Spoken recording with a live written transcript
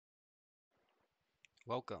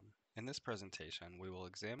Welcome. In this presentation, we will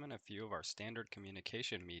examine a few of our standard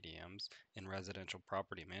communication mediums in residential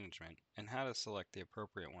property management and how to select the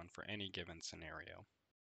appropriate one for any given scenario.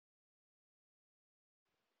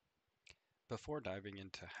 Before diving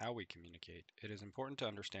into how we communicate, it is important to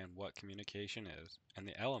understand what communication is and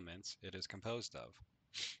the elements it is composed of.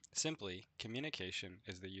 Simply, communication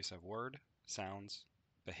is the use of word, sounds,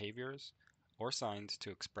 behaviors, or signs to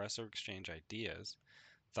express or exchange ideas,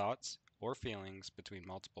 thoughts, or feelings between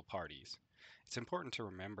multiple parties. It's important to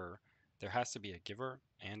remember there has to be a giver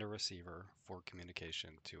and a receiver for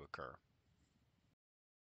communication to occur.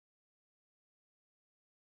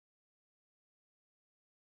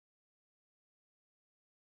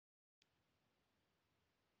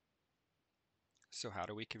 So, how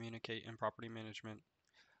do we communicate in property management?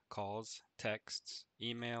 Calls, texts,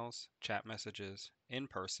 emails, chat messages, in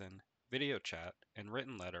person, video chat, and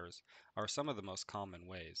written letters are some of the most common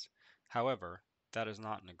ways. However, that is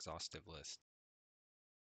not an exhaustive list.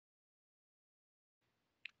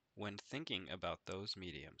 When thinking about those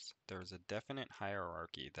mediums, there is a definite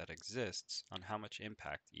hierarchy that exists on how much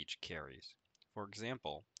impact each carries. For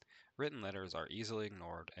example, written letters are easily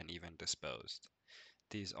ignored and even disposed.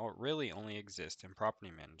 These really only exist in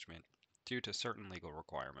property management due to certain legal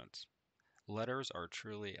requirements. Letters are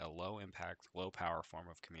truly a low impact, low power form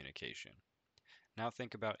of communication. Now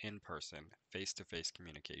think about in person, face to face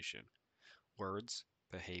communication. Words,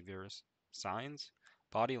 behaviors, signs,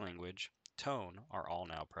 body language, tone are all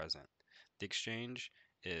now present. The exchange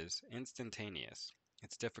is instantaneous.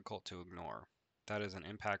 It's difficult to ignore. That is an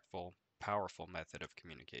impactful, powerful method of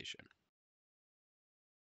communication.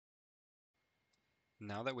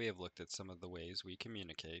 Now that we have looked at some of the ways we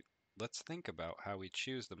communicate, let's think about how we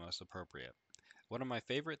choose the most appropriate. One of my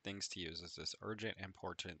favorite things to use is this urgent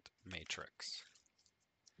important matrix.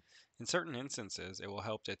 In certain instances, it will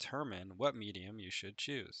help determine what medium you should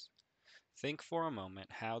choose. Think for a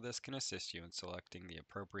moment how this can assist you in selecting the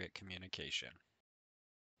appropriate communication.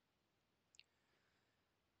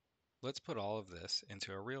 Let's put all of this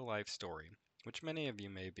into a real life story, which many of you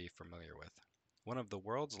may be familiar with. One of the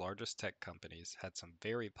world's largest tech companies had some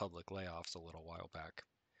very public layoffs a little while back.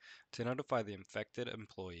 To notify the infected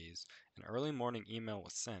employees, an early morning email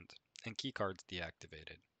was sent and keycards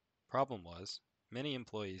deactivated. Problem was, many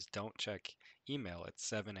employees don't check email at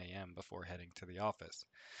 7 a.m. before heading to the office,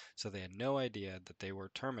 so they had no idea that they were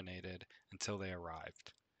terminated until they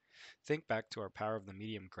arrived. Think back to our power of the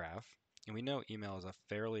medium graph, and we know email is a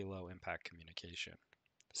fairly low impact communication.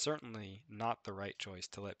 Certainly not the right choice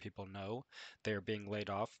to let people know they are being laid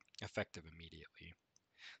off effective immediately.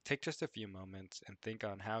 Take just a few moments and think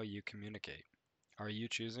on how you communicate. Are you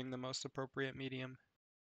choosing the most appropriate medium?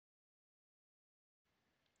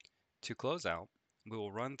 To close out, we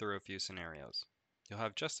will run through a few scenarios. You'll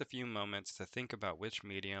have just a few moments to think about which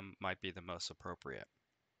medium might be the most appropriate.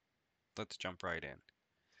 Let's jump right in.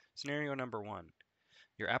 Scenario number one,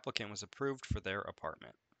 your applicant was approved for their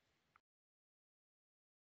apartment.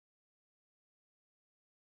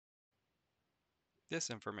 This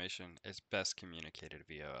information is best communicated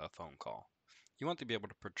via a phone call. You want to be able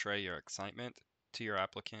to portray your excitement to your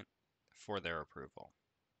applicant for their approval.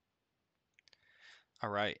 All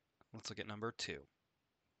right, let's look at number two.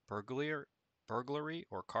 Burglary, burglary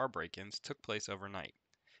or car break-ins took place overnight,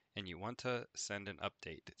 and you want to send an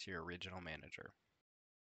update to your regional manager.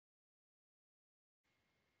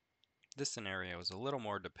 This scenario is a little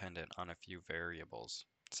more dependent on a few variables,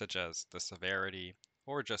 such as the severity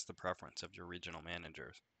or just the preference of your regional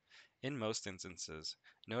managers. In most instances,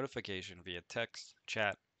 notification via text,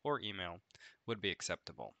 chat, or email would be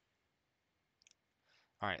acceptable.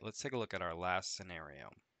 All right, let's take a look at our last scenario.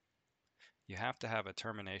 You have to have a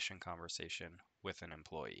termination conversation with an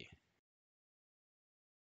employee.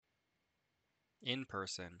 In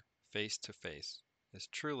person, face to face, is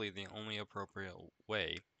truly the only appropriate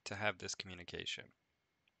way to have this communication.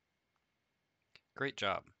 Great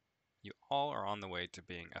job. You all are on the way to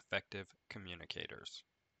being effective communicators.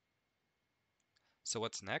 So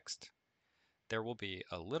what's next? There will be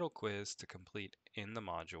a little quiz to complete in the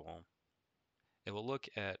module. It will look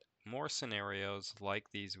at more scenarios like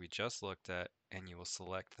these we just looked at, and you will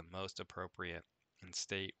select the most appropriate and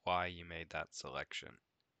state why you made that selection.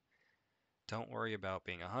 Don't worry about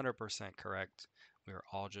being 100% correct. We are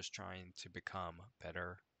all just trying to become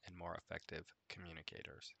better and more effective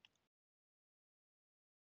communicators.